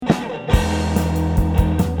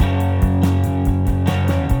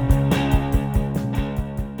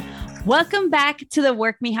Welcome back to the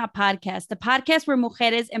Work Mija podcast, the podcast where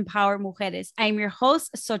mujeres empower mujeres. I'm your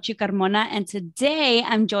host, Xochitl Carmona, and today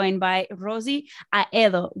I'm joined by Rosie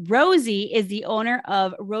Aedo. Rosie is the owner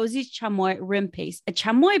of Rosie's Chamoy Rim Paste, a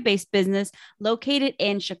chamoy-based business located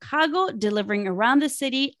in Chicago, delivering around the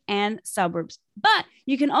city and suburbs. But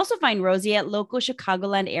you can also find Rosie at local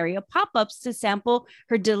Chicagoland area pop-ups to sample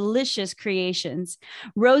her delicious creations.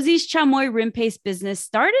 Rosie's Chamoy Rim Paste business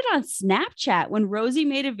started on Snapchat when Rosie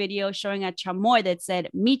made a video showing a chamoy that said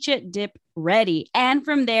Miche Dip Ready. And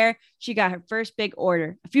from there, she got her first big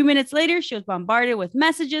order. A few minutes later, she was bombarded with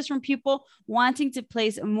messages from people wanting to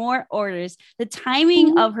place more orders. The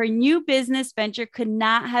timing of her new business venture could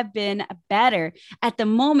not have been better. At the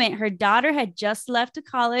moment, her daughter had just left to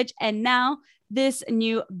college, and now this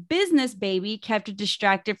new business baby kept her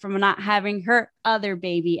distracted from not having her other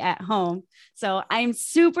baby at home. So I'm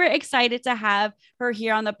super excited to have her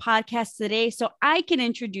here on the podcast today so I can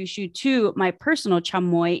introduce you to my personal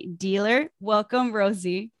chamoy dealer. Welcome,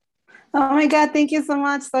 Rosie. Oh my God, thank you so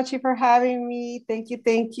much, Sochi, for having me. Thank you,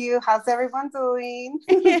 thank you. How's everyone doing?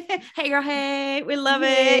 Hey, girl, hey, we love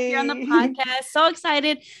it. You're on the podcast. So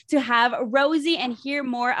excited to have Rosie and hear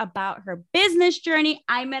more about her business journey.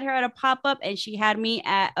 I met her at a pop-up and she had me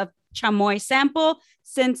at a chamoy sample.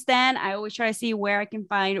 Since then, I always try to see where I can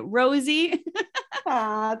find Rosie.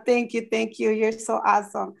 Thank you, thank you. You're so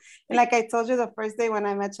awesome. And like I told you the first day when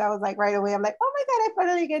I met you, I was like right away, I'm like, oh my God, I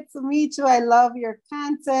finally get to meet you. I love your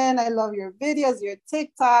content. I love your videos, your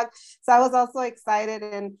TikTok. So I was also excited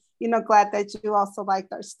and glad that you also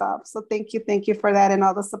liked our stuff. So thank you for that and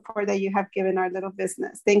all the support that you have given our little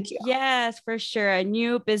business. Thank you. Yes, for sure. A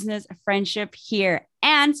new business friendship here.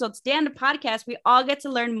 And so today on the podcast, we all get to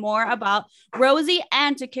learn more about Rosie.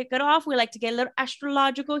 And to kick it off, we like to get a little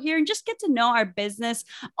astrological here and just get to know our business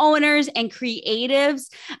owners and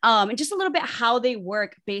creatives and just a little bit how they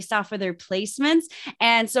work based off of their placements.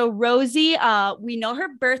 And so Rosie, we know her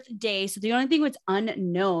birthday. So the only thing that's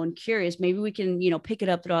unknown, curious, maybe we can, pick it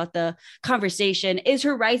up throughout the conversation is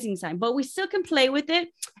her rising sign, but we still can play with it.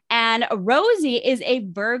 And Rosie is a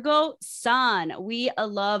Virgo sun. We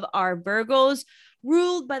love our Virgos,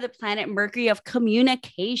 ruled by the planet Mercury of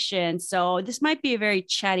communication. So this might be a very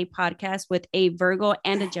chatty podcast with a Virgo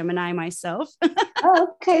and a Gemini myself.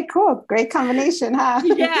 Okay, cool. Great combination, huh?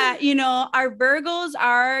 Yeah, our Virgos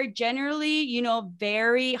are generally,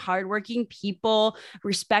 very hardworking people,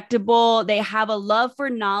 respectable. They have a love for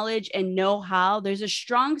knowledge and know-how. There's a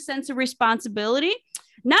strong sense of responsibility.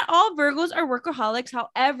 Not all Virgos are workaholics.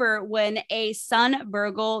 However, when a Sun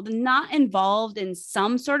Virgo not involved in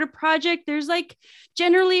some sort of project, there's like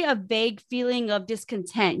generally a vague feeling of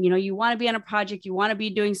discontent. You want to be on a project, you want to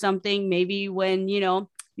be doing something. Maybe when,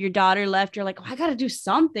 your daughter left, you're like, oh, I got to do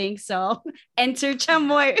something. So enter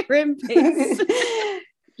chamoy rim paste.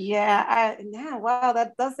 Yeah, wow,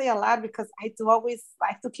 that does say a lot because I do always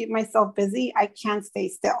like to keep myself busy. I can't stay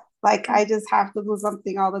still. Like I just have to do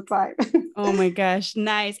something all the time. Oh my gosh,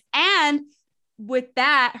 nice. And with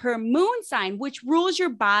that, her moon sign, which rules your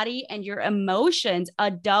body and your emotions, a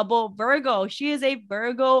double Virgo. She is a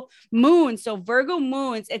Virgo moon. So Virgo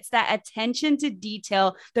moons, it's that attention to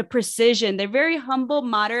detail, the precision. They're very humble,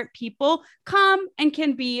 moderate people, calm and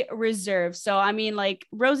can be reserved. So, I mean, like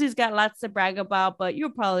Rosie's got lots to brag about, but you're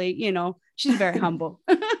probably, she's very humble.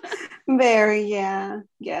 Very, yeah.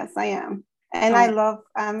 Yes, I am. And I love,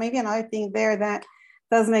 maybe another thing there that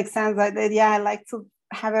does make sense. I like to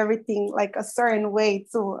have everything like a certain way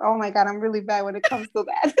too. Oh my God, I'm really bad when it comes to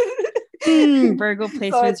that. Virgo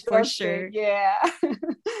placements for sure. Yeah.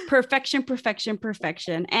 Perfection.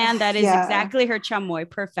 And that is exactly her chamoy,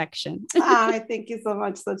 perfection. Thank you so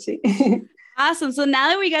much, Sochi. Awesome. So now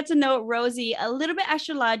that we got to know Rosie a little bit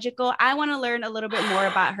astrological, I want to learn a little bit more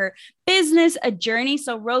about her business, a journey.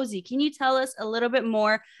 So Rosie, can you tell us a little bit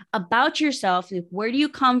more about yourself? Like, where do you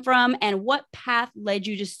come from and what path led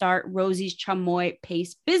you to start Rosie's Chamoy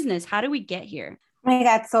Paste business? How do we get here? Oh my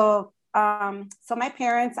God. So my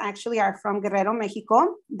parents actually are from Guerrero,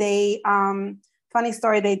 Mexico. They, funny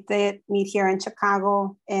story, they did meet here in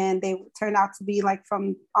Chicago and they turned out to be like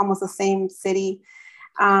from almost the same city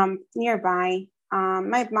nearby.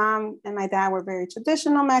 My mom and my dad were very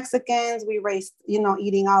traditional Mexicans. We raised,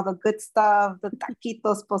 eating all the good stuff, the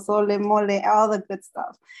taquitos, pozole, mole, all the good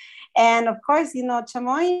stuff. And of course,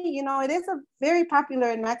 chamoy, it is a very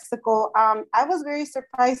popular in Mexico. I was very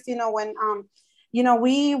surprised, when,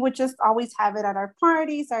 we would just always have it at our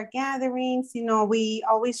parties, our gatherings. We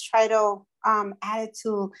always try to add it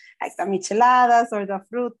to like the micheladas or the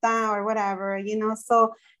fruta or whatever,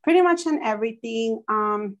 so pretty much in everything.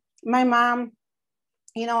 My mom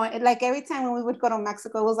you know, like every time when we would go to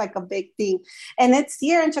Mexico, it was like a big thing. And it's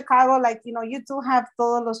here in Chicago, like, you know, you do have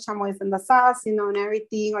todos los chamoys in the sauce, you know, and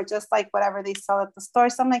everything, or just like whatever they sell at the store.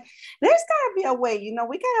 So I'm like, there's gotta be a way, you know,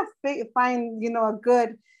 we gotta find, you know, a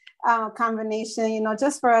good combination, you know,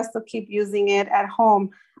 just for us to keep using it at home.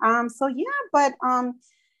 So yeah, but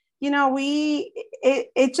you know,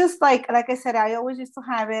 it just like I said, I always used to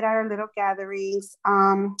have it at our little gatherings.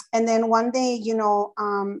 And then one day, you know,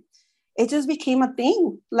 it just became a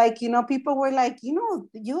thing. Like, you know, people were like, you know,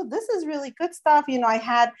 this is really good stuff. You know, I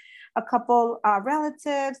had a couple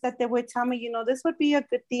relatives that they would tell me, you know, this would be a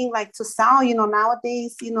good thing, like to sell, you know,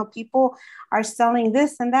 nowadays, you know, people are selling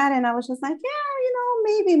this and that. And I was just like, yeah, you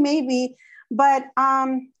know, maybe. But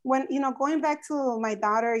when, you know, going back to my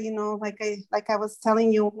daughter, you know, like I was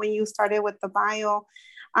telling you when you started with the bio,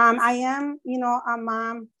 I am, you know, a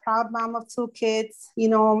mom, proud mom of 2 kids, you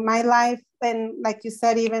know, my life. And like you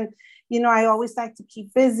said, even, you know, I always like to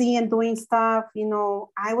keep busy and doing stuff. You know,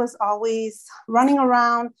 I was always running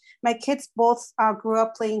around. My kids both grew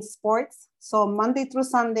up playing sports. So Monday through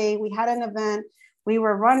Sunday, we had an event. We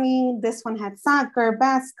were running. This one had soccer,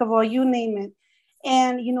 basketball, you name it.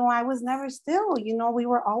 And, you know, I was never still, you know, we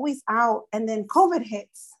were always out. And then COVID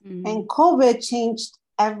hits, and COVID changed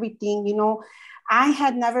everything. You know, I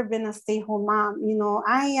had never been a stay-at-home mom. You know,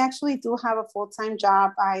 I actually do have a full-time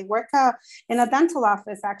job. I work in a dental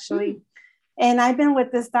office, actually. And I've been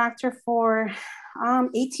with this doctor for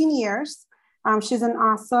 18 years. She's an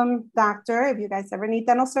awesome doctor. If you guys ever need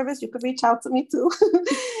dental service, you could reach out to me too.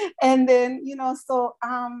 And then, you know, so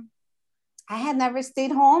I had never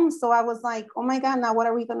stayed home. So I was like, oh my God, now what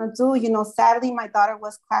are we going to do? You know, sadly, my daughter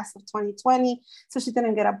was class of 2020. So she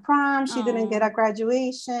didn't get a prom. She didn't get a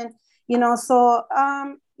graduation, you know, so,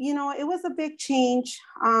 you know, it was a big change.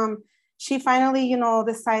 She finally, you know,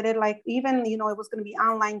 decided like, even, you know, it was going to be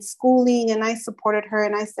online schooling, and I supported her.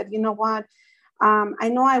 And I said, you know what? I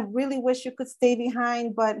know I really wish you could stay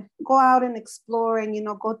behind, but go out and explore and, you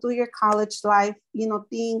know, go through your college life, you know,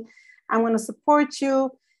 thing. I'm going to support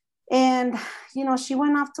you. And, you know, she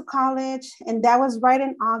went off to college, and that was right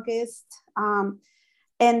in August.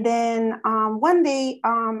 And then one day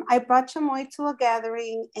I brought Chamoy to a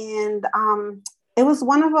gathering, and it was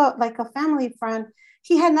one of a family friend.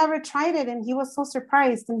 He had never tried it, and he was so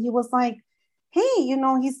surprised. And he was like, hey, you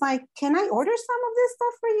know, he's like, can I order some of this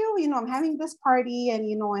stuff for you? You know, I'm having this party, and,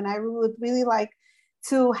 you know, and I would really like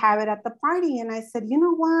to have it at the party. And I said, you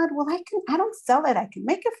know what? Well, I don't sell it. I can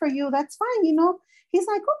make it for you. That's fine. You know, he's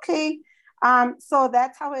like, okay. So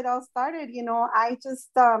that's how it all started. You know, I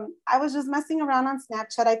was just messing around on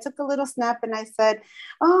Snapchat. I took a little snap and I said,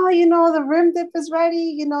 oh, you know, the rim dip is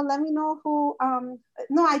ready. You know, let me know who,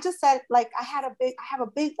 no, I just said like, I have a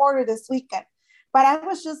big order this weekend. But I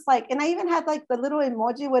was just like, and I even had like the little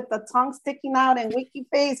emoji with the tongue sticking out and winky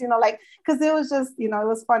face, you know, like, cause it was just, you know, it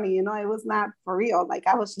was funny, you know, it was not for real. Like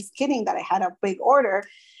I was just kidding that I had a big order.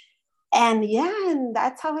 And yeah, and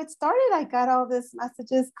that's how it started. I got all these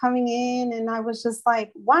messages coming in, and I was just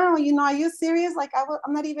like, wow, you know, are you serious? Like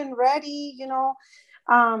I'm not even ready, you know.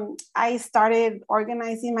 I started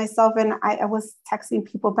organizing myself, and I was texting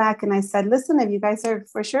people back, and I said, listen, if you guys are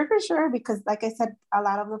for sure, because like I said, a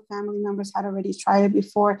lot of the family members had already tried it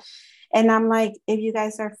before. And I'm like, if you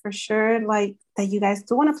guys are for sure, like that you guys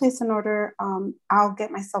do want to place an order, I'll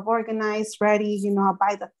get myself organized, ready, you know, I'll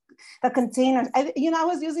buy the containers. I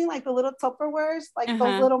was using like the little Tupperwares, like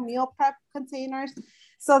those little meal prep containers.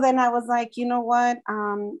 So then I was like, you know what,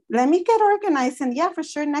 let me get organized. And yeah, for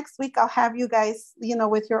sure, next week I'll have you guys, you know,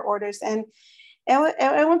 with your orders. And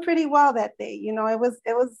it went pretty well that day. You know, it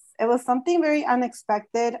was something very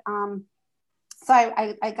unexpected. So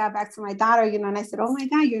I got back to my daughter, you know, and I said, oh my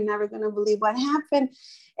God, you're never going to believe what happened.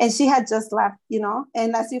 And she had just left, you know,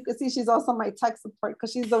 and as you can see, she's also my tech support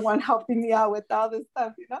because she's the one helping me out with all this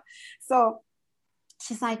stuff, you know. So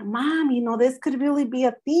she's like, Mom, you know, this could really be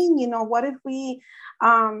a thing. You know, what if we,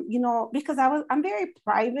 you know, because I'm very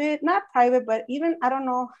private, not private, but even, I don't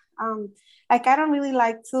know, like, I don't really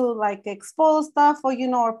like to like expose stuff or, you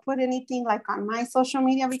know, or put anything like on my social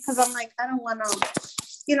media because I'm like, I don't want to,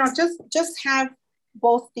 you know, just have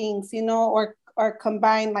both things, you know, or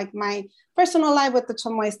combine like my personal life with the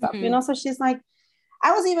chamoy stuff, you know. So she's like,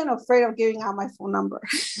 I was even afraid of giving out my phone number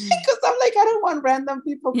because I'm like, I don't want random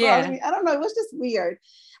people calling me. I don't know. It was just weird.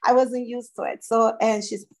 I wasn't used to it. So, and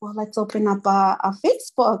she's, well, let's open up a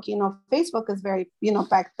Facebook. You know, Facebook is very, you know,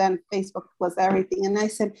 back then Facebook was everything. And I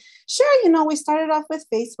said, sure. You know, we started off with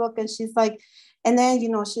Facebook, and she's like, and then, you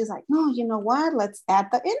know, she's like, no, you know what? Let's add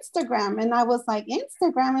the Instagram. And I was like,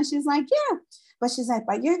 Instagram. And she's like, yeah. but she's like,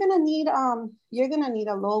 but you're gonna need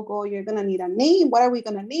a logo, you're gonna need a name. What are we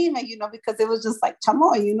gonna name it? Because it was just like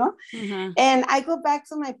chamoy, Mm-hmm. And I go back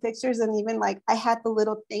to my pictures, and even like I had the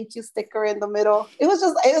little thank you sticker in the middle. It was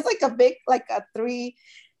like a big, like a three,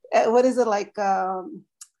 what is it, like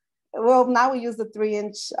well, now we use the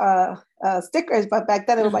 3-inch stickers, but back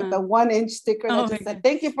then it was like the 1-inch sticker that just said,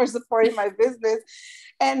 thank you for supporting my business.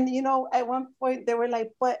 And, at one point they were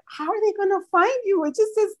like, but how are they going to find you? It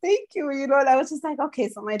just says, thank you, and I was just like, okay.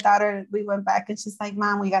 So my daughter, we went back, and she's like,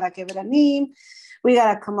 Mom, we got to give it a name. We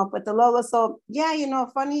got to come up with the logo. So yeah,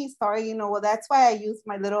 funny story, well, that's why I used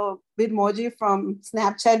my little Bitmoji from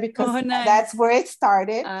Snapchat, because nice. That's where it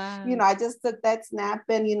started. I just took that snap,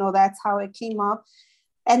 and, that's how it came up.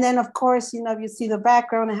 And then, of course, you see the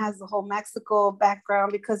background, it has the whole Mexico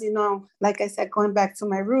background, because, like I said, going back to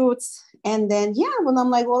my roots. And then, when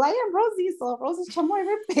I'm like, well, I am Rosie, so Rosie's Chamoy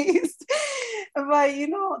Rib-Based.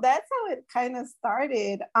 But, that's how it kind of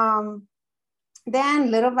started.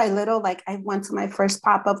 Then little by little, like I went to my first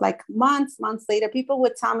pop-up, like months later, people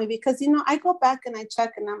would tell me, because, I go back and I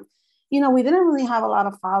check, and I'm, we didn't really have a lot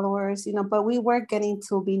of followers, but we were getting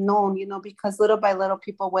to be known, because little by little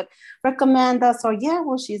people would recommend us, or,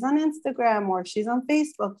 well, she's on Instagram, or she's on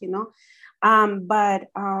Facebook, but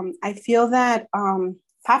I feel that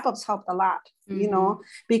pop-ups helped a lot,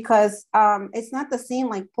 because it's not the same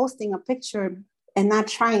like posting a picture and not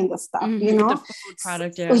trying the stuff, the food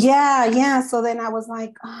product. Yeah. So then I was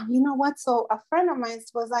like, you know what? So a friend of mine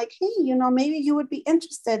was like, hey, maybe you would be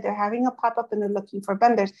interested. They're having a pop-up and they're looking for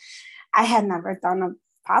vendors. I had never done a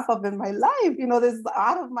pop-up in my life. This is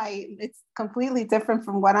it's completely different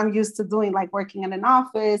from what I'm used to doing, like working in an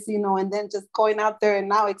office, and then just going out there and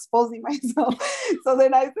now exposing myself. So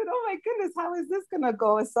then I said, oh my goodness, how is this going to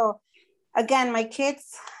go? And so again, my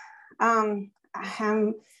kids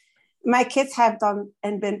have done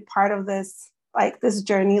and been part of this, like this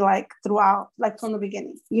journey, like throughout, like from the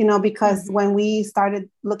beginning, because when we started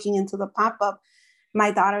looking into the pop-up,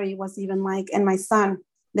 my daughter was even like, and my son,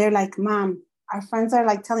 they're like, Mom, our friends are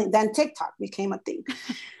like telling, then TikTok became a thing.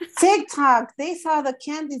 TikTok, they saw the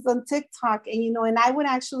candies on TikTok, and, and I would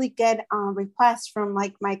actually get requests from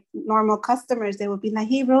like my normal customers. They would be like,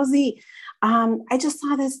 hey, Rosie, I just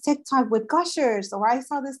saw this TikTok with Gushers, or I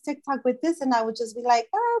saw this TikTok with this. And I would just be like,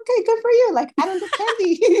 oh, okay, good for you. Like, I don't do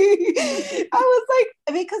candy. I was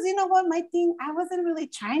like, because you know what, my thing, I wasn't really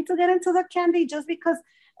trying to get into the candy, just because,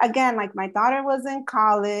 again, like my daughter was in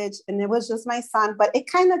college and it was just my son, but it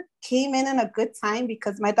kind of came in a good time,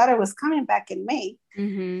 because my daughter was coming back in May.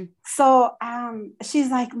 So she's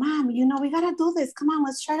like, Mom, we got to do this. Come on,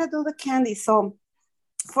 let's try to do the candy. So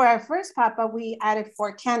for our first pop-up, we added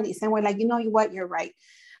 4 candies, and we're like, you know what, you're right.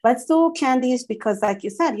 Let's do candies, because like you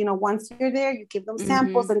said, once you're there, you give them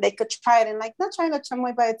samples and they could try it, and like not trying the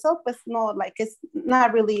chamoy by itself, but no, like it's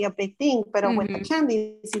not really a big thing, but with the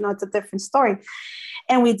candies, it's a different story.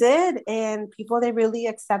 And we did, and people, they really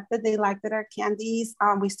accepted, they liked it, our candies.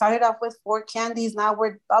 We started off with 4 candies. Now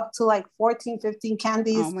we're up to like 14, 15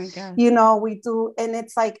 candies. Oh my God. We do, and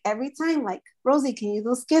it's like every time, like, Rosie, can you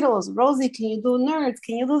do Skittles? Rosie, can you do Nerds?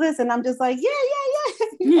 Can you do this? And I'm just like,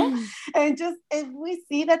 yeah. And just, if we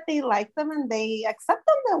see that they like them and they accept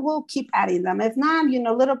them, then we'll keep adding them. If not,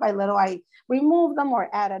 little by little, I remove them or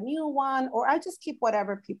add a new one, or I just keep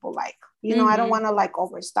whatever people like. I don't want to like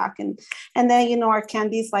overstock. And then, our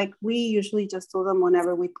candies, like we usually just do them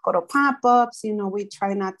whenever we go to pop-ups. We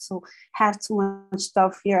try not to have too much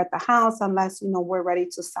stuff here at the house unless, we're ready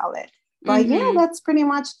to sell it. But yeah, that's pretty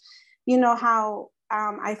much, how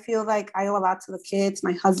I feel like I owe a lot to the kids.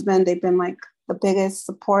 My husband, they've been like the biggest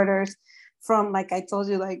supporters. From, like I told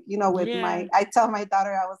you, like, with I tell my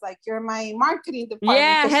daughter, I was like, you're my marketing department.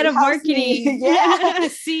 Yeah, head of marketing. Yeah.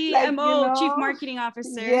 CMO, like, Chief Marketing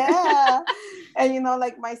Officer. Yeah. And,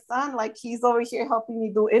 like my son, like he's over here helping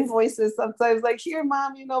me do invoices sometimes, like, here,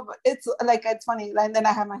 Mom, but it's like, it's funny. And then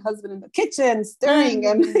I have my husband in the kitchen stirring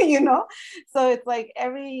and, so it's like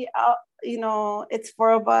every, it's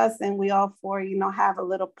 4 of us, and we all 4, have a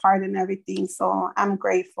little part in everything. So I'm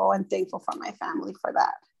grateful and thankful for my family for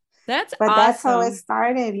that. But awesome. That's how it started.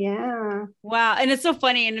 started. Yeah. Wow. And it's so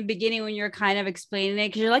funny in the beginning when you're kind of explaining it,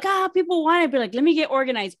 because you're like, people want it, but like, let me get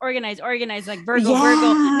organized, like Virgo.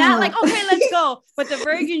 Not like, okay, let's go. But the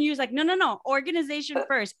Virgin use like, no, organization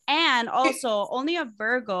first. And also only a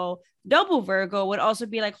Virgo, double Virgo would also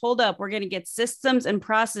be like, hold up, we're going to get systems and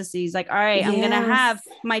processes. Like, all right, I'm going to have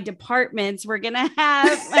my departments. We're going to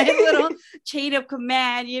have my little chain of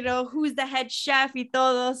command, who's the head chef y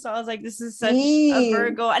todo. So I was like, this is such a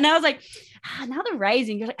Virgo. And I was like, now the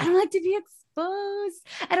rising, you're like, I don't like to be exposed.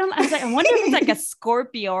 I was like, I wonder if it's like a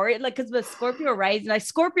Scorpio or like, because the Scorpio rising, like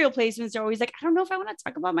Scorpio placements are always like, I don't know if I want to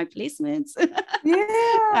talk about my placements. Yeah.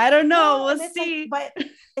 I don't know. No, We'll see. Like, but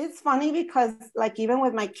it's funny because like, even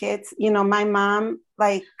with my kids, you know, my mom,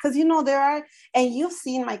 like, cause you know, and you've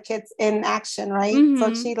seen my kids in action, right?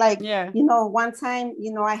 So she like, you know, one time,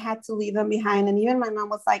 you know, I had to leave them behind. And even my mom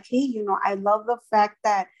was like, hey, you know, I love the fact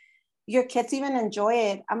that your kids even enjoy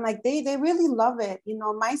it. I'm like, they really love it. You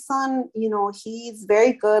know, my son, you know, he's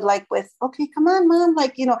very good, like with, okay, come on, mom.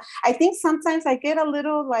 Like, you know, I think sometimes I get a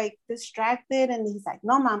little like distracted and he's like,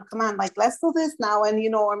 no, mom, come on, like, let's do this now. And, you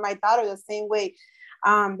know, or my daughter the same way.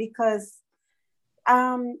 Because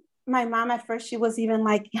my mom at first, she was even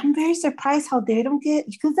like, I'm very surprised how they don't get,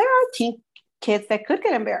 because there are teen kids that could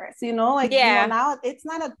get embarrassed, you know, like, you know, now it's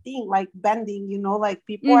not a thing like bending, you know, like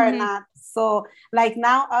people are not so like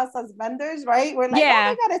now us as vendors, right? We're like, oh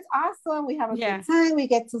my God, it's awesome. We have a good time. We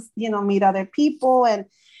get to, you know, meet other people and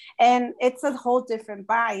it's a whole different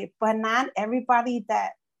vibe, but not everybody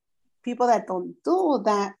people that don't do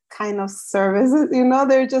that kind of services, you know,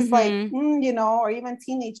 they're just like, you know, or even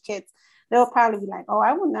teenage kids, they'll probably be like, oh,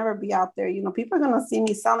 I will never be out there. You know, people are going to see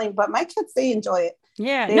me selling, but my kids, they enjoy it.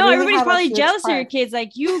 Yeah. No, really everybody's probably jealous of your kids.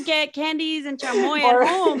 Like, you get candies and chamoy at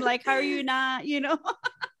home. Like, how are you not, you know?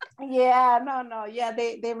 Yeah, no. Yeah,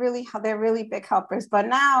 they're really big helpers. But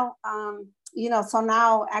now, you know, so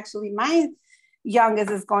now actually my youngest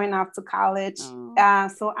is going off to college.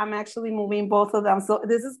 So I'm actually moving both of them. So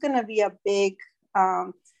this is going to be a big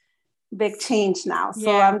change now.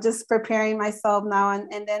 So I'm just preparing myself now.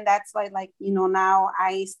 And then that's why, like, you know, now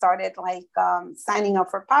I started like signing up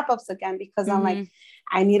for pop-ups again, because I'm like,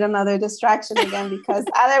 I need another distraction again, because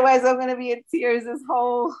otherwise I'm going to be in tears this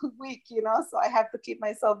whole week, you know, so I have to keep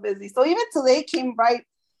myself busy. So even today came right,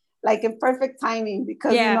 like in perfect timing,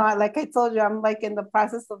 because, you know, like I told you, I'm like in the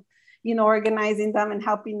process of, you know, organizing them and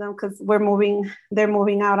helping them, because they're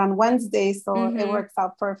moving out on Wednesday. So it works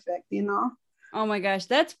out perfect, you know. Oh my gosh,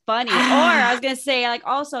 that's funny. Or I was going to say, like,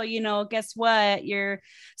 also, you know, guess what? Your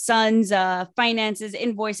son's finances,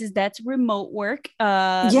 invoices, that's remote work.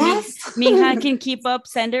 Yes. Mija can keep up,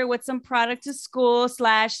 send her with some product to school /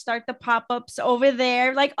 start the pop-ups over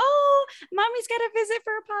there. Like, oh, mommy's got to visit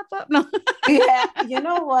for a pop-up. No. Yeah. You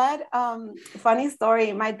know what? Funny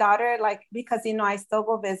story. My daughter, like, because, you know, I still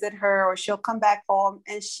go visit her, or she'll come back home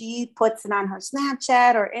and she puts it on her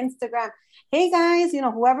Snapchat or Instagram. Hey guys, you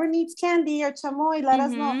know, whoever needs candy or chamoy, let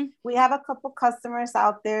us know. We have a couple customers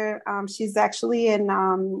out there. She's actually in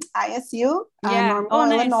ISU,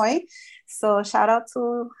 Normal, Illinois. So shout out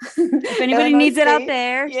to if anybody Illinois needs State. It out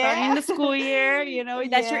there, starting the school year, you know,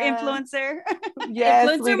 that's your influencer. Yes,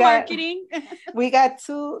 influencer marketing. We got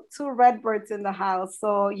two Redbirds in the house.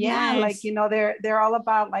 So like, you know, they're all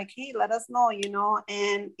about like, hey, let us know, you know,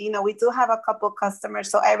 and, you know, we do have a couple customers.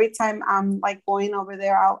 So every time I'm like going over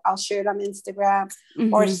there, I'll share it on Instagram,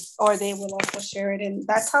 or they will also share it. And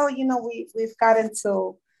that's how, you know, we've gotten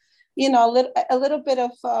to, you know, a little bit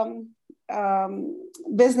of,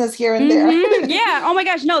 business here and there. Yeah. Oh my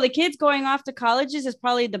gosh. No, the kids going off to colleges is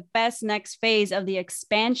probably the best next phase of the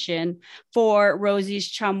expansion for Rosie's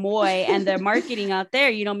Chamoy and their marketing out there.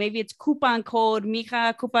 You know, maybe it's coupon code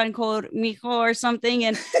Mija, coupon code Mijo or something.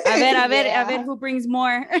 And a ver who brings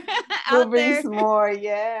more who brings more.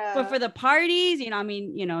 Yeah. But for the parties, you know, I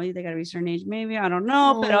mean, you know, they gotta be certain age, maybe, I don't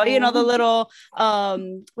know, but you know, the little,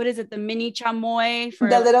 what is it? The mini chamoy for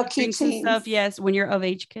the little drinks and stuff. Yes. When you're of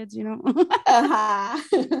age, kids, you know.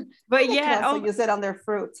 But yeah, also use it on their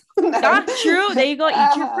fruit. That's true. There you go.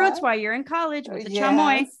 Eat your fruits while you're in college with the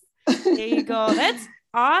chamoy. There you go. That's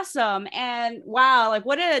awesome. And wow, like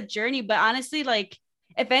what a journey. But honestly, like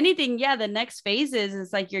if anything, the next phase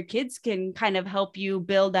is like your kids can kind of help you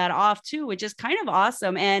build that off too, which is kind of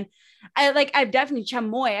awesome. And I've definitely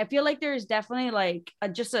chamoy. I feel like there's definitely like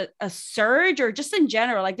just a surge, or just in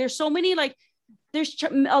general, like there's so many, like there's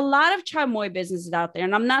a lot of chamoy businesses out there,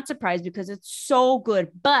 and I'm not surprised because it's so good,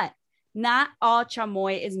 but not all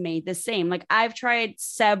chamoy is made the same. Like I've tried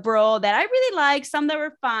several that I really like, some that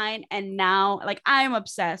were fine. And now like I'm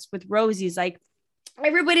obsessed with Rosie's. Like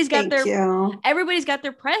everybody's got their preferences. Everybody's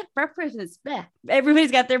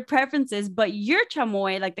got their preferences, but your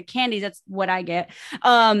chamoy, like the candies, that's what I get.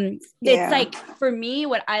 It's like, for me,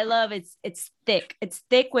 what I love, it's thick. It's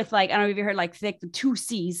thick with like, I don't know if you heard like thick, the 2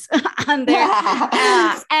 C's on there.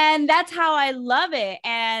 And that's how I love it.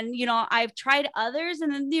 And, you know, I've tried others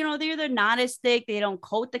and then, you know, they're not as thick. They don't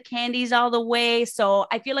coat the candies all the way. So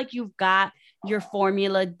I feel like you've got your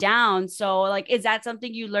formula down. So like, is that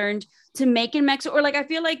something you learned to make in Mexico? Or like, I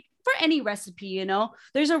feel like for any recipe, you know,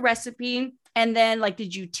 there's a recipe And then like,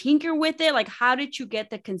 did you tinker with it? Like, how did you get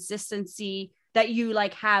the consistency that you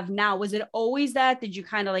like have now? Was it always that? Did you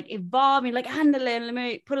kind of like evolve? You're like, andale, let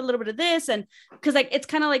me put a little bit of this. And because like, it's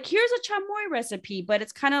kind of like, here's a chamoy recipe, but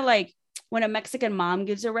it's kind of like when a Mexican mom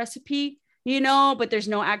gives a recipe, you know, but there's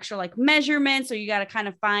no actual like measurements. So you got to kind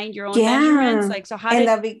of find your own measurements. Like, so how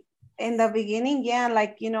in the beginning, yeah,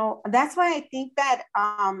 like, you know, that's why I think that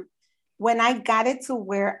when I got it to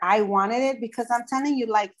where I wanted it, because I'm telling you,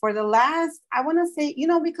 like for the last, I want to say, you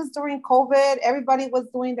know, because during COVID, everybody was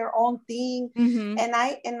doing their own thing. Mm-hmm.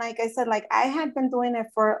 And like I said, like I had been doing it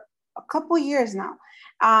for a couple years now.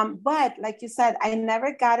 But like you said, I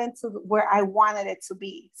never got into where I wanted it to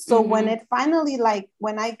be. So when it finally, like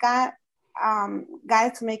when I got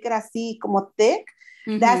it to make it así como thick,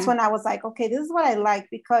 that's when I was like, okay, this is what I like,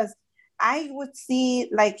 because I would see,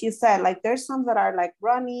 like you said, like there's some that are like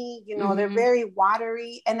runny, you know, they're very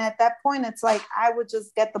watery. And at that point, it's like, I would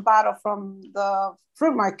just get the bottle from the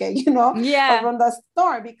fruit market, you know, or from the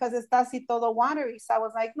store, because it's así todo watery. So I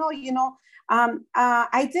was like, no, you know,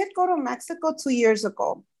 I did go to Mexico 2 years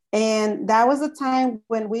ago. And that was a time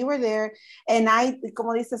when we were there, and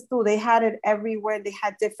como dices tú, they had it everywhere. They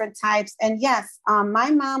had different types. And yes,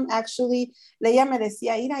 my mom actually, ella me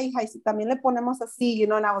decía, mira, hija, y si también le ponemos así, you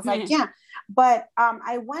know, and I was like, yeah. But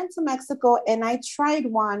I went to Mexico and I tried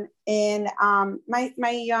one, and my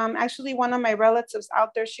actually one of my relatives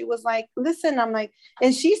out there, she was like, listen, I'm like,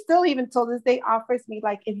 and she still even till this day offers me,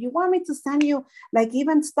 like, if you want me to send you like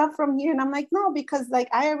even stuff from here, and I'm like, no, because like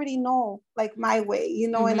I already know like my way, you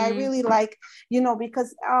know, and I really like, you know,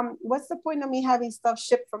 because what's the point of me having stuff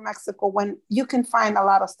shipped from Mexico when you can find a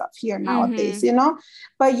lot of stuff here nowadays, you know?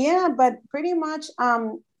 But yeah, but pretty much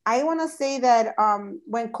I want to say that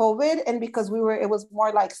when COVID, and because it was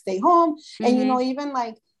more like stay home, and you know, even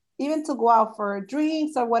to go out for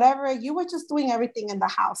drinks or whatever, you were just doing everything in the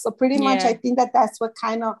house. So pretty much I think that that's what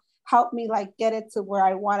kind of helped me like get it to where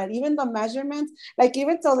I wanted. Even the measurements, like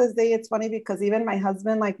even till this day, it's funny because even my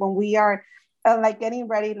husband, like when we are like getting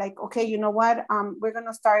ready, like, okay, you know what, we're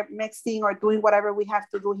gonna start mixing or doing whatever we have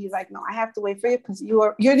to do, he's like, no, I have to wait for you because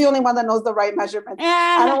you're the only one that knows the right measurement.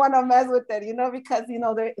 I don't want to mess with it, you know, because you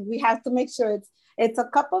know we have to make sure it's a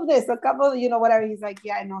cup of this, a cup of, you know, whatever. He's like,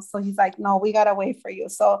 yeah, I know. So he's like, no, we gotta wait for you.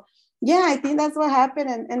 So yeah, I think that's what happened.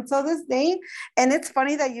 And to this day, and it's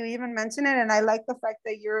funny that you even mention it. And I like the fact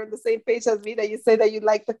that you're on the same page as me, that you say that you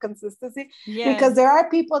like the consistency. Because there are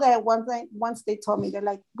people that once they told me, they're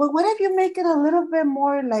like, but what if you make it a little bit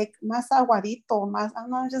more like más aguadito?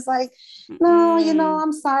 And I'm just like, no, you know,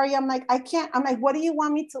 I'm sorry. I'm like, I can't. I'm like, what do you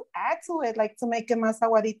want me to add to it? Like to make it más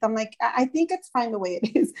aguadito? I'm like, I think it's fine the way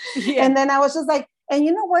it is. And then I was just like, and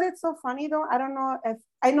you know what? It's so funny though. I don't know if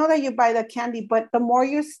I know that you buy the candy, but the more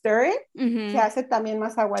you stir it, se hace también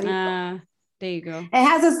más aguadito. There you go. It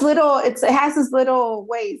has this little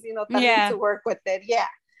ways, you know, también to work with it. Yeah.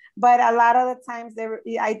 But a lot of the times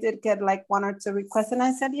I did get like 1 or 2 requests, and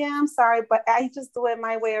I said, yeah, I'm sorry, but I just do it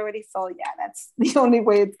my way already. So yeah, that's the only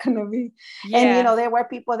way it's going to be. Yeah. And, you know, there were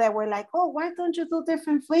people that were like, oh, why don't you do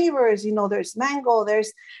different flavors? You know, there's mango,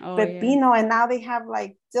 there's pepino, and now they have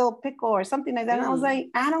like dill pickle or something like that. And I was like,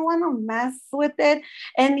 I don't want to mess with it.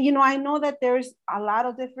 And, you know, I know that there's a lot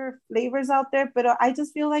of different flavors out there, but I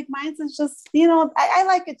just feel like mine is just, you know, I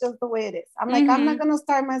like it just the way it is. I'm like, I'm not going to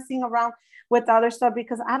start messing around with other stuff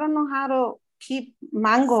because I don't know how to keep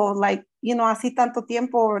mango like, you know, así tanto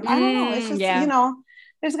tiempo. Or, I don't know. It's just, you know,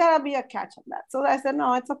 there's got to be a catch on that. So I said,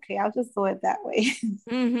 no, it's okay. I'll just do it that way.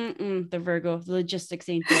 The Virgo, the logistics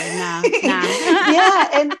ain't there. Nah. Yeah.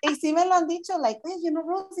 And sí me lo han dicho, like, hey, you know,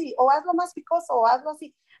 Rosie, o hazlo más picoso, o hazlo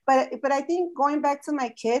así. But I think going back to my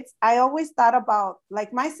kids, I always thought about,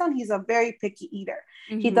 like, my son, he's a very picky eater.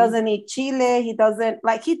 He doesn't eat chile. He does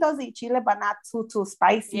eat chile, but not too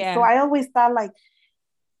spicy. Yeah. So I always thought, like,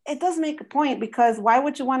 it does make a point, because why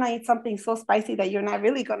would you want to eat something so spicy that you're not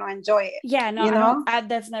really going to enjoy it? Yeah, no, you know?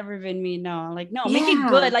 That's never been me. No, like, no, make it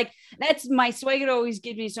good. Like, that's my suegro always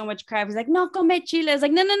gives me so much crap. He's like, no, come chile. It's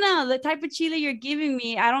like, no. The type of chile you're giving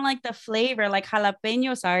me, I don't like the flavor. Like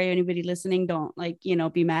jalapeno. Sorry, anybody listening, don't like, you know,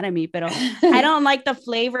 be mad at me, but I don't like the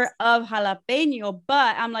flavor of jalapeno.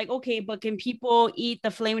 But I'm like, okay, but can people eat the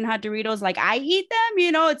flaming hot Doritos like I eat them?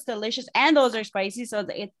 You know, it's delicious, and those are spicy. So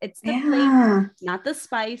it's the flavor, not the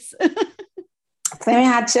spice. Flaming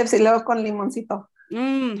hot chips y luego con limoncito.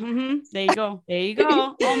 There you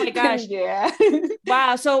go. Oh my gosh. Yeah.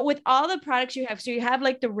 Wow. So with all the products you have, so you have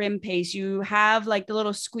like the rim paste, you have like the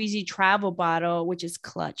little squeezy travel bottle, which is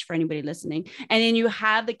clutch for anybody listening, and then you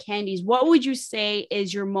have the candies. What would you say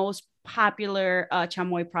is your most popular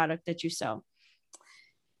chamoy product that you sell?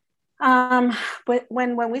 But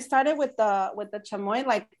when we started with the chamoy,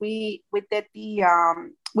 like we did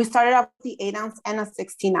we started off with the 8 ounce and a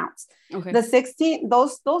 16 ounce. Okay. The 16,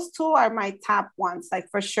 those two are my top ones, like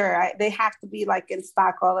for sure. They have to be like in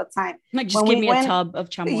stock all the time. Like just give me a tub of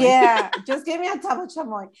chamoy. Yeah, just give me a tub of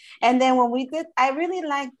chamoy. And then when we did, I really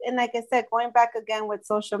liked, and like I said, going back again with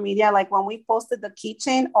social media, like when we posted the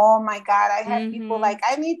keychain, oh my God, I had people like,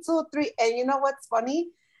 I need 2, 3. And you know what's funny?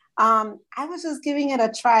 I was just giving it a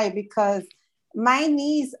try because my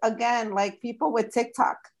niece, again, like people with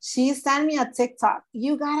TikTok, she sent me a TikTok.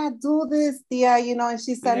 You gotta do this, Tia, and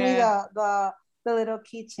she sent me the little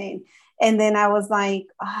keychain. And then I was like,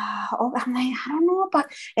 oh, I'm like, I don't know about.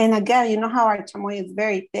 And again, you know how our chamoy is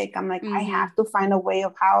very thick. I'm like, I have to find a way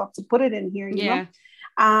of how to put it in here, you know?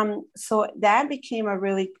 So that became a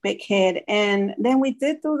really big hit. And then we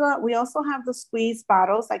also have the squeeze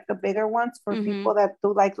bottles, like the bigger ones for people that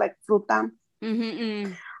do like fruta.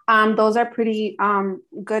 Those are pretty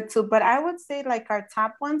good too. But I would say like our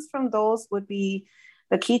top ones from those would be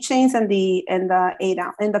the keychains and the 8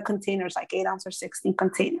 ounce in the containers, like 8 ounce or 16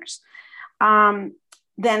 containers.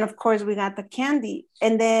 Then of course we got the candy.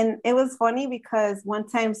 And then it was funny because one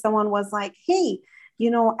time someone was like, hey,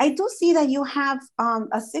 I do see that you have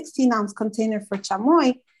a 16 ounce container for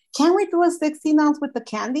chamoy. Can we do a 16 ounce with the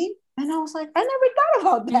candy? And I was like, I never thought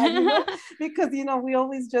about that, because, we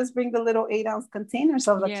always just bring the little 8 ounce containers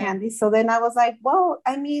of the candy. So then I was like, well,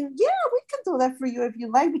 I mean, yeah, we can do that for you if you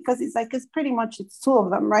like, because he's like, it's pretty much, it's 2 of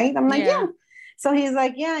them, right? I'm like, yeah. So he's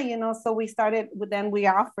like, yeah, so we started then we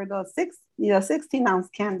offer the 16 ounce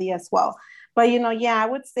candy as well. But, I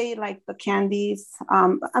would say like the candies,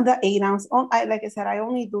 and the 8 ounce, like I said, I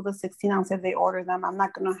only do the 16 ounce if they order them. I'm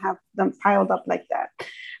not going to have them piled up like that.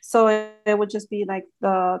 So it would just be like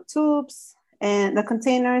the tubes and the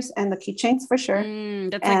containers and the keychains for sure.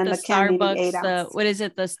 That's and like the Starbucks, what is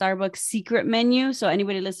it? The Starbucks secret menu. So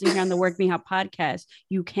anybody listening here on the Work Me Out podcast,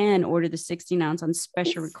 you can order the 16 ounce on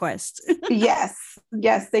special request. yes,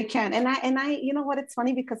 they can. And I, you know what? It's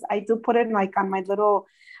funny because I do put it like on my little,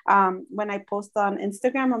 when I post on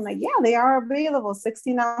Instagram, I'm like, yeah, they are available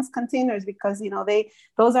 16 ounce containers because,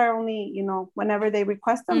 those are only, whenever they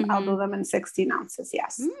request them, I'll do them in 16 ounces.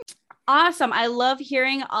 Yes. Awesome. I love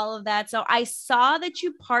hearing all of that. So I saw that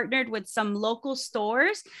you partnered with some local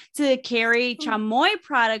stores to carry chamoy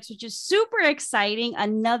products, which is super exciting.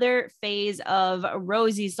 Another phase of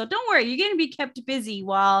Rosie. So don't worry, you're going to be kept busy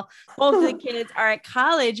while both of the kids are at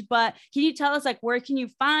college. But can you tell us, like, where can you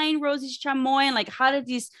find Rosie's chamoy and like, how did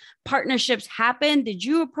these partnerships happen? Did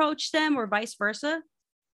you approach them or vice versa?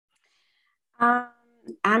 I'm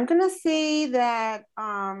going to say that,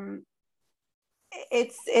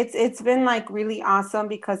 it's been like really awesome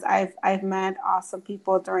because I've met awesome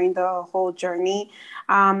people during the whole journey.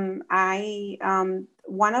 One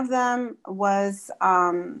of them was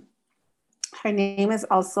her name is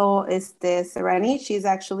also Sereni. She's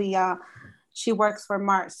actually she works for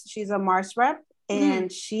Mars. She's a Mars rep.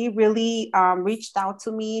 And she really reached out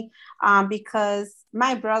to me because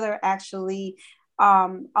my brother actually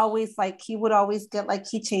always he would always get like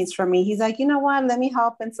keychains from me. He's like, you know what, let me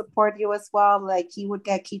help and support you as well. Like he would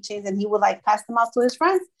get keychains and he would like pass them out to his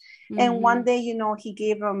friends. And one day, he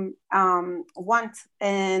gave him one,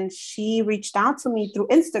 and she reached out to me through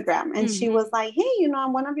Instagram and she was like, hey,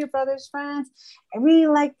 I'm one of your brother's friends. I really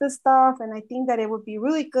like this stuff. And I think that it would be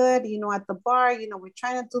really good, at the bar, we're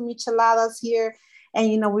trying to do micheladas here.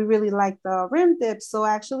 And, we really like the rim dip. So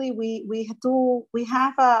actually we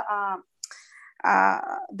have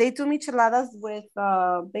they do micheladas with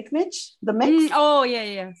Big Mitch, the mix. Oh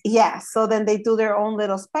yeah. So then they do their own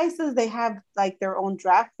little spices. They have like their own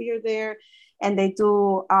draft beer there, and they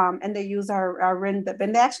do and they use our rim dip.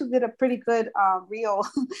 And they actually did a pretty good reel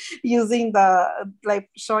using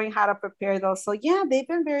showing how to prepare those. So yeah, they've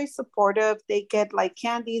been very supportive. They get like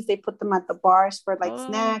candies, they put them at the bars for like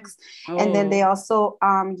snacks, and then they also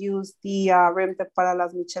use the rim dip para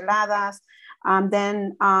las micheladas.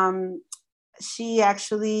 Then she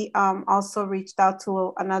actually also reached out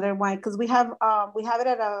to another one because we have it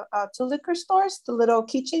at 2 liquor stores, the little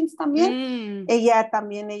keychains también.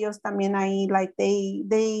 También ellos también ahí, like they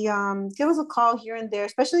give us a call here and there,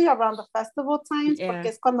 especially around the festival times, porque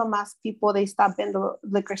es cuando más people, they stop in the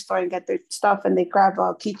liquor store and get their stuff and they grab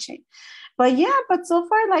a keychain. But so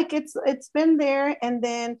far, like it's been there. And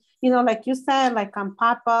then, like you said, like on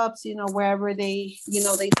pop-ups, wherever they,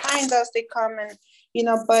 they find us, they come and,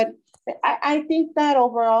 but I think that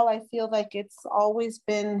overall, I feel like it's always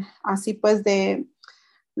been así pues de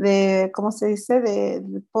 ¿cómo se dice?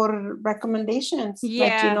 Por recommendations. Like,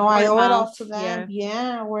 Yeah, I word of owe it all mouth. to them. Yeah.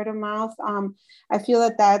 Yeah, word of mouth. I feel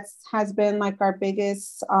that has been like our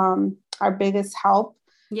biggest help.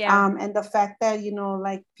 Yeah. And the fact that,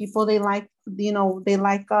 like people, they like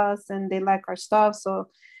us and they like our stuff. So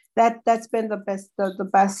that's been the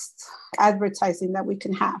best advertising that we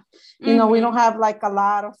can have. We don't have like a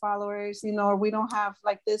lot of followers, or we don't have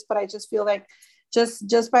like this, but I just feel like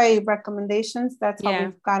just by recommendations, that's how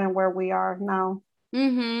we've gotten where we are now.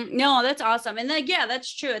 No, that's awesome. And like, yeah,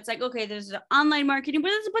 that's true. It's like, okay, there's online marketing, but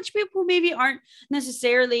there's a bunch of people who maybe aren't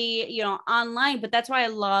necessarily, online, but that's why I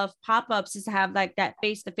love pop-ups, is to have like that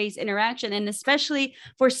face-to-face interaction. And especially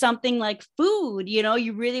for something like food,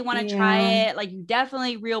 you really want to try it. Like, you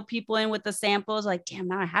definitely reel people in with the samples, like, damn,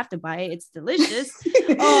 now I have to buy it. It's delicious.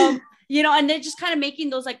 And they're just kind of making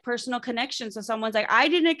those like personal connections. So someone's like, I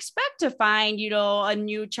didn't expect to find, a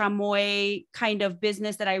new chamoy kind of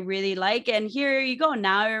business that I really like. And here you go.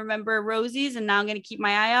 Now I remember Rosie's, and now I'm going to keep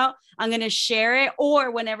my eye out. I'm going to share it.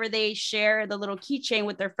 Or whenever they share the little keychain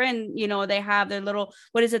with their friend, they have their little,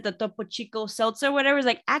 what is it? The Topo Chico seltzer, whatever. It's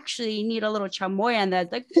like, actually you need a little chamoy on that.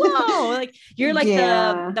 It's like, whoa, like you're like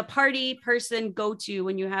the party person go-to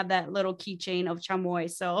when you have that little keychain of chamoy.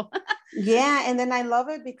 So yeah, and then I love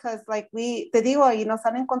it because like te digo, se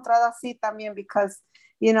han encontrado así también because,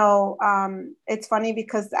 it's funny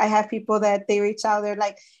because I have people that they reach out, they're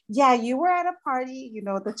like, yeah, you were at a party,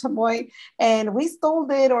 the chamoy, and we stole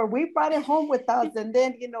it or we brought it home with us. And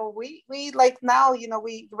then, we like now,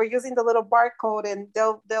 we're using the little barcode and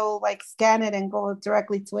they'll like scan it and go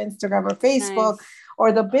directly to Instagram or Facebook. Nice.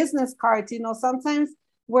 Or the business cards, sometimes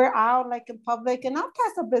we're out like in public and I'll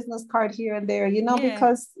pass a business card here and there,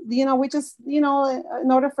 because, we just, in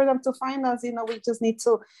order for them to find us, we just need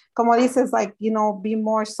to, como dices, like, be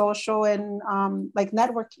more social and like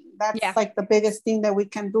networking. That's like the biggest thing that we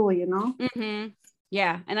can do.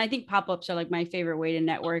 Yeah. And I think pop-ups are like my favorite way to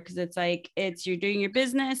network, because it's like, you're doing your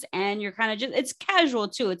business and you're kind of it's casual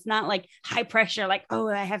too. It's not like high pressure, like, oh,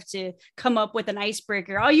 I have to come up with an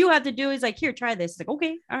icebreaker. All you have to do is like, here, try this. It's like,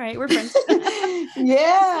 okay, all right, we're friends.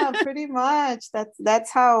 Yeah, pretty much. That's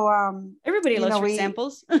how everybody loves for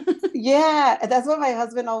samples. Yeah, that's what my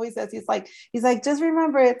husband always says. He's like, just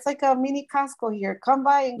remember, it's like a mini Costco here. Come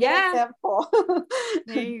by and get a sample.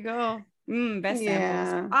 There you go. Best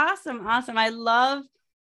samples. Awesome. I love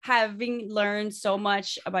having learned so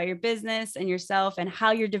much about your business and yourself and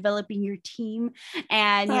how you're developing your team.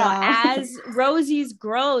 And, as Rosie's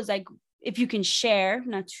grows, like, if you can share,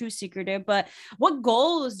 not too secretive, but what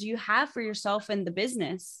goals do you have for yourself in the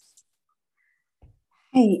business?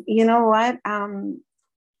 Hey, you know what?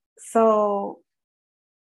 So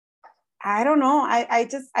I don't know. I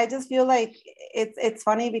just feel like it's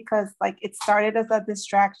funny because like it started as a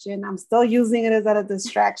distraction. I'm still using it as a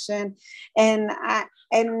distraction. And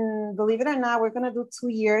believe it or not, we're gonna do 2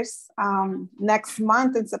 years next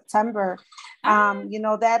month in September.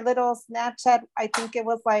 That little Snapchat, I think it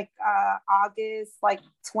was like August like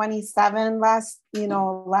 27 last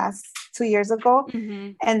 2 years ago.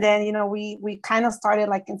 Mm-hmm. And then we kind of started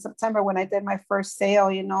like in September when I did my first sale,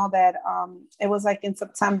 that it was like in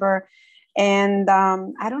September. And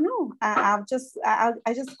I don't know, I just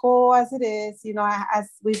go as it is, as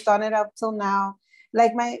we've done it up till now.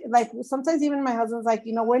 Like sometimes even my husband's like,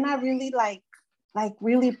 we're not really like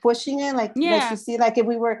really pushing it. Like you see, like if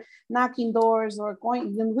we were knocking doors or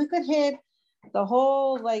going, then we could hit the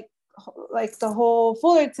whole like the whole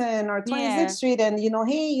Fullerton or 26th Street and,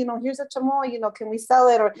 hey, here's a chamoy, can we sell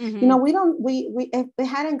it? Or, we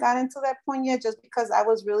hadn't gotten to that point yet, just because I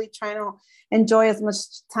was really trying to enjoy as much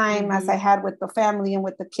time as I had with the family and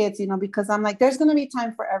with the kids, because I'm like, there's going to be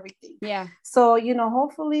time for everything. Yeah. So,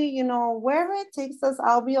 hopefully, wherever it takes us,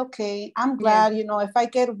 I'll be okay. I'm glad, if I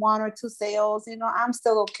get 1 or 2 sales, I'm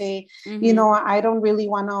still okay. I don't really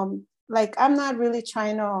want to, like, I'm not really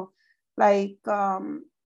trying to like,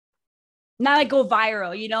 not like go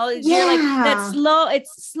viral, you're like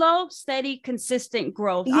it's slow, steady, consistent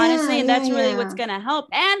growth, honestly. And that's really what's going to help.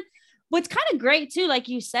 And what's kind of great too, like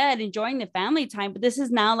you said, enjoying the family time, but this is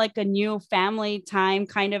now like a new family time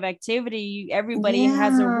kind of activity. Everybody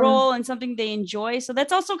has a role and something they enjoy. So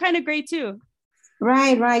that's also kind of great too.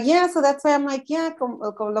 Right. Yeah. So that's why I'm like, con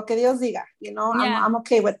lo que Dios diga, I'm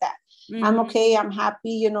okay with that. I'm okay. I'm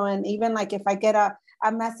happy, and even like if I get a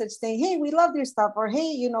message saying, hey, we love your stuff, or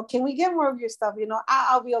hey, can we get more of your stuff?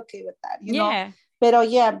 I'll be okay with that, know. But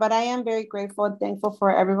but I am very grateful and thankful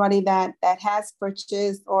for everybody that has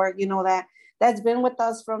purchased, or that's been with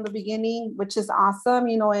us from the beginning, which is awesome.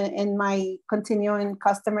 And my continuing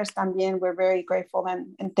customers también, we're very grateful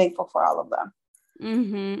and thankful for all of them.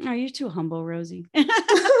 Mm-hmm. Oh, you're too humble, Rosie.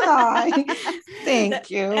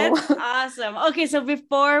 Thank you. That's awesome. Okay, so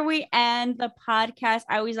before we end the podcast,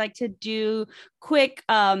 I always like to do quick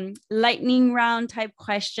lightning round type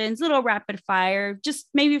questions, little rapid fire. Just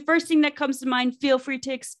maybe first thing that comes to mind. Feel free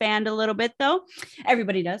to expand a little bit, though.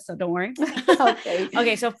 Everybody does, so don't worry. Okay.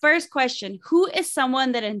 Okay, so first question: who is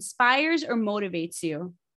someone that inspires or motivates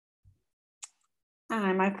you?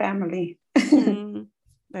 My family.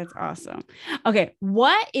 That's awesome. Okay.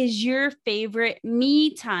 What is your favorite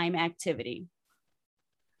me time activity?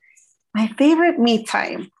 My favorite me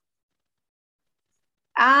time.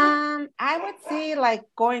 I would say like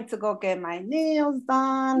going to go get my nails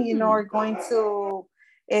done, or going to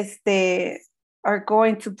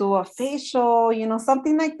going to do a facial,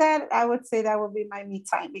 something like that. I would say that would be my me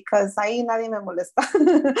time because ahí nadie me molesta.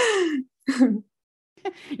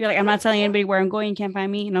 You're like, I'm not telling anybody where I'm going. You can't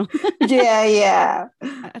find me, Yeah.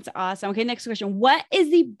 That's awesome. Okay, next question. What is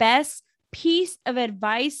the best piece of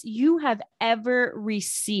advice you have ever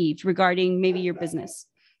received regarding maybe your business?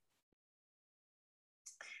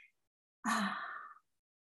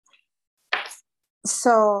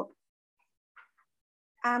 So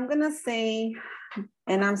I'm gonna say,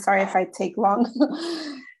 and I'm sorry if I take long.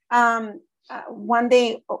 One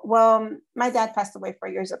day, my dad passed away 4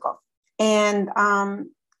 years ago. And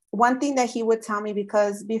one thing that he would tell me,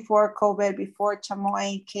 because before COVID, before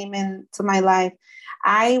Chamoy came into my life,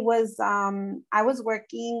 I was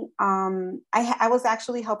working. I was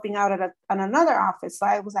actually helping out at another office. So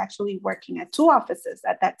I was actually working at 2 offices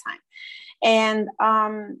at that time. And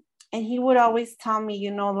he would always tell me,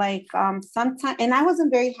 sometimes, and I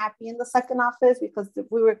wasn't very happy in the second office because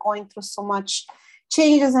we were going through so much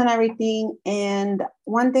changes and everything. And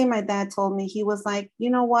one day my dad told me, he was like, you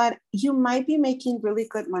know what, you might be making really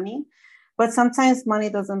good money, but sometimes money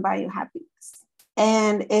doesn't buy you happiness.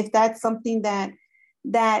 And if that's something that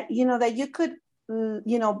you could,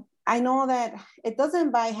 I know that it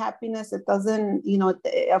doesn't buy happiness. It doesn't,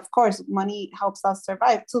 of course, money helps us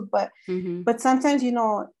survive too, but sometimes,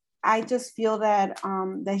 I just feel that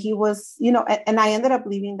that he was, and I ended up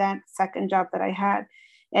leaving that second job that I had.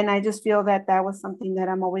 And I just feel that that was something that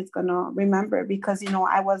I'm always going to remember because,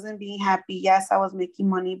 I wasn't being happy. Yes, I was making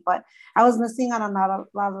money, but I was missing out on a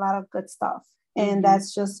lot of good stuff. And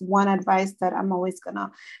that's just one advice that I'm always going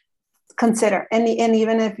to consider. And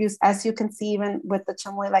even if as you can see, even with the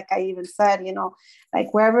Chamoy, like I even said,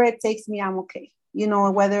 like wherever it takes me, I'm okay.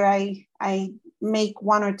 Whether I make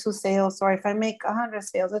 1 or 2 sales or if I make 100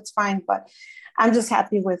 sales, it's fine. But I'm just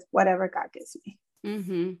happy with whatever God gives me.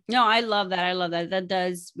 No, I love that. That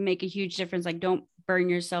does make a huge difference. Like, don't burn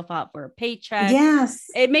yourself out for a paycheck. Yes.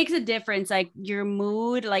 It makes a difference. Like your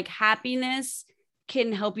mood, like happiness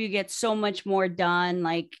can help you get so much more done.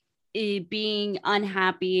 Like being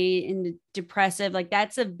unhappy and depressive, like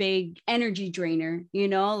that's a big energy drainer,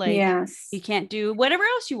 like yes. You can't do whatever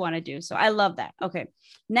else you want to do. So I love that. Okay.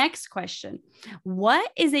 Next question.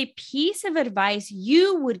 What is a piece of advice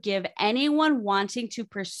you would give anyone wanting to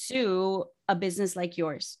pursue a business like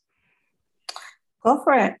yours? Go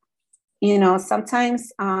for it.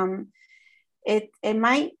 Sometimes it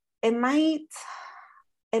might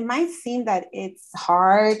seem that it's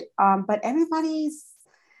hard, but everybody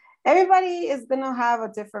is going to have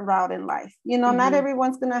a different route in life. Not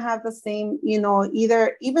everyone's going to have the same,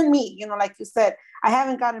 even me, like you said, I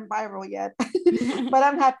haven't gotten viral yet, but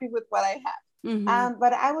I'm happy with what I have.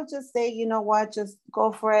 But I would just say, just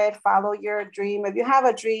go for it. Follow your dream. If you have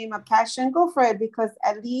a dream, a passion, go for it, because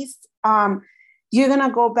at least you're going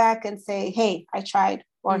to go back and say, hey, I tried,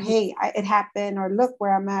 or hey, it happened, or look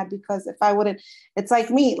where I'm at. Because if I wouldn't, it's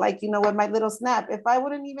like me, like, with my little snap, if I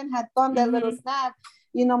wouldn't even have done that little snap,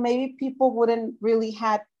 maybe people wouldn't really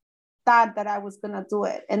had thought that I was going to do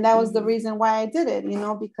it. And that was the reason why I did it,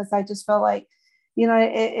 because I just felt like,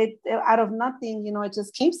 it out of nothing, it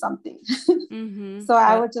just came something. So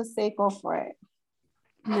I would just say, go for it.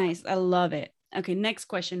 Nice. I love it. Okay. Next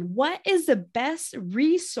question. What is the best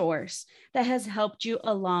resource that has helped you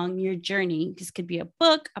along your journey? This could be a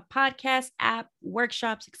book, a podcast, app,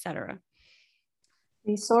 workshops, etc.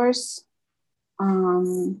 Resource.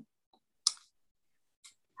 The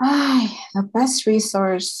best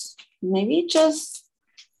resource, maybe just,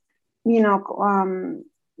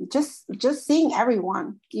 just seeing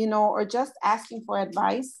everyone, or just asking for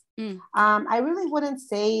advice. I really wouldn't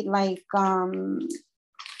say like,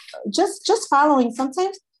 just following.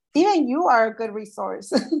 Sometimes even you are a good resource,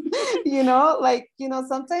 sometimes,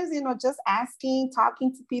 just asking,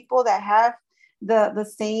 talking to people that have the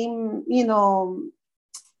same,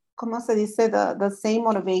 como se dice, the same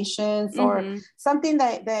motivations or something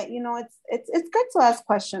that you know, it's good to ask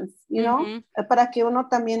questions, you know, para que uno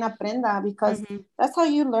también aprenda, because that's how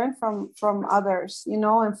you learn from others, you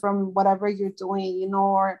know, and from whatever you're doing, you know,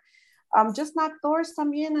 or just knock doors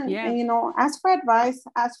también and you know, ask for advice,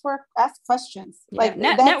 ask questions. Like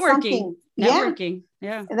that's networking. Something.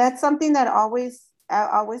 Yeah. That's something that always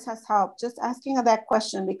has helped, just asking that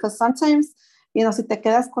question, because sometimes, you know, si te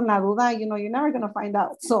quedas con la duda, you know, you're never going to find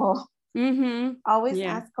out. So always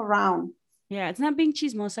ask around. Yeah, it's not being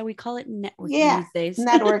chismosa. We call it networking these days.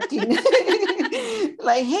 Networking.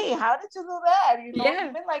 Like, hey, how did you do that? You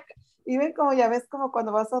know, even como ya ves, como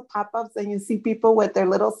cuando vas to pop-ups and you see people with their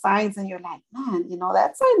little signs and you're like, man, you know,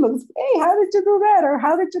 that sign looks, hey, how did you do that? Or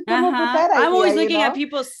how did you come up with that idea? I'm always looking at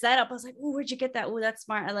people's setup. I was like, oh, where'd you get that? Oh, that's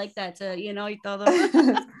smart. I like that. You know, y todo.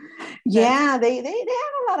 Yeah, they have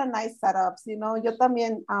a lot of nice setups, you know. Yo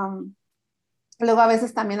también, luego a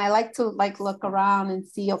veces también I like to look around and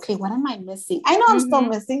see, okay, what am I missing? I know I'm still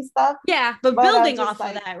missing stuff. Yeah, but building off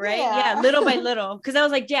of that, right? Yeah, little by little. Because I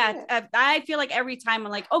was like, I feel like every time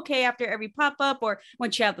I'm like, okay, after every pop-up or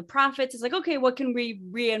once you have the profits, it's like, okay, what can we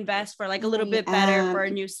reinvest for like a little bit better for a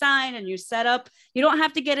new sign, a new setup? You don't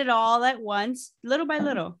have to get it all at once, little by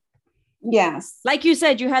little. Yes. Like you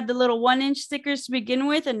said, you had the little 1-inch stickers to begin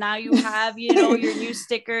with, and now you have, you know, your new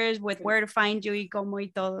stickers with where to find you y como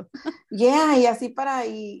y todo. Yeah, y así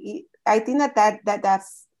I think that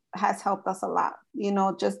has helped us a lot. You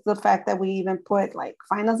know, just the fact that we even put like,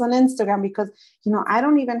 find us on Instagram, because, you know, I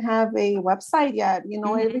don't even have a website yet. You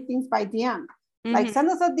know, everything's by DM. Like, send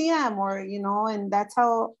us a DM, or, you know, and that's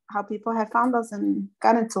how people have found us and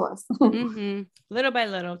gotten to us. Little by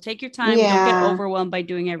little, take your time. Don't get overwhelmed by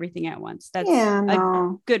doing everything at once. That's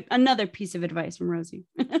another piece of advice from Rosie.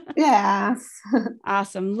 Yes.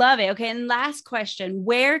 Awesome. Love it. Okay. And last question,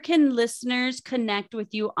 where can listeners connect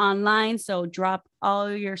with you online? So drop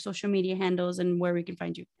all your social media handles and where we can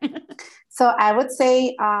find you. So I would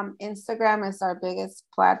say Instagram is our biggest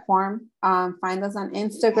platform. Find us on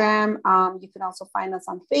Instagram. You can also find us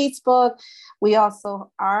on Facebook. We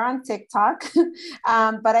also are on TikTok.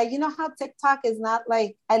 But you know how TikTok is not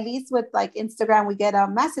like, at least with like Instagram, we get a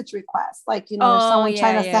message request. Like, you know, there's someone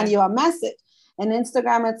trying to send you a message. And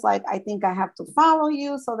Instagram, it's like, I think I have to follow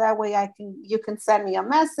you, so that way you can send me a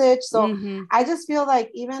message. So I just feel like,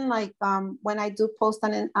 even like when I do post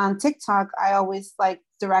on TikTok, I always like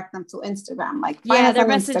direct them to Instagram. Like, their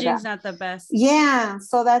messaging is not the best. Yeah,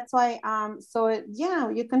 so that's why.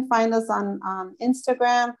 You can find us on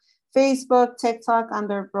Instagram, Facebook, TikTok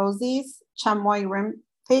under Rosie's Chamoy Rim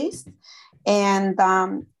Paste. And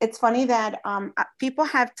it's funny that people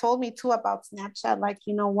have told me too about Snapchat. Like,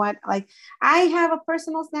 you know what? Like, I have a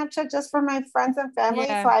personal Snapchat just for my friends and family.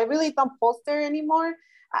 So I really don't post there anymore.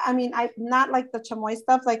 I mean, I'm not like the chamoy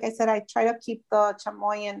stuff. Like I said, I try to keep the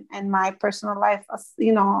chamoy and my personal life,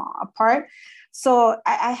 you know, apart. So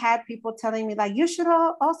I had people telling me like, you should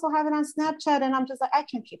also have it on Snapchat. And I'm just like, I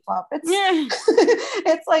can't keep up.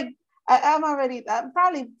 It's like, I'm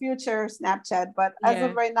probably future Snapchat, but as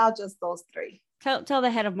of right now, just those three. Tell the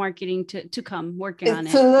head of marketing to come working on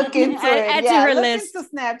it. To look into it. Add to her list. Into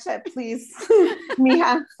Snapchat, please.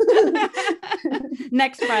 Mija.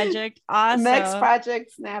 Next project. Awesome. Next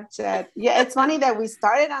project, Snapchat. Yeah, it's funny that we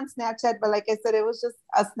started on Snapchat, but like I said, it was just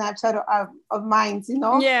a Snapchat of mine, you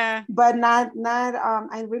know? Yeah. But not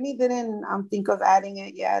I really didn't think of adding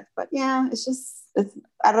it yet. But yeah, it's a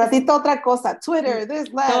ratito otra cosa, Twitter, this,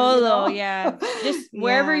 that. Todo, you know? Just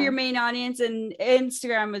wherever your main audience, and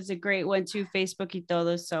Instagram is a great one too, Facebook y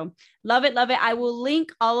todo. So love it, love it. I will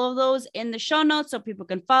link all of those in the show notes so people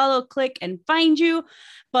can follow, click, and find you.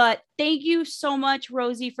 But thank you so much,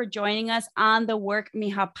 Rosie, for joining us on the Work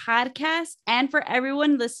Mija podcast. And for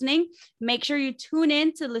everyone listening, make sure you tune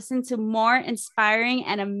in to listen to more inspiring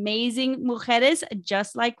and amazing mujeres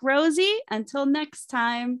just like Rosie. Until next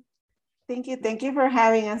time. Thank you for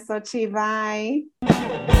having us, Sochi.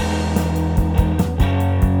 Bye.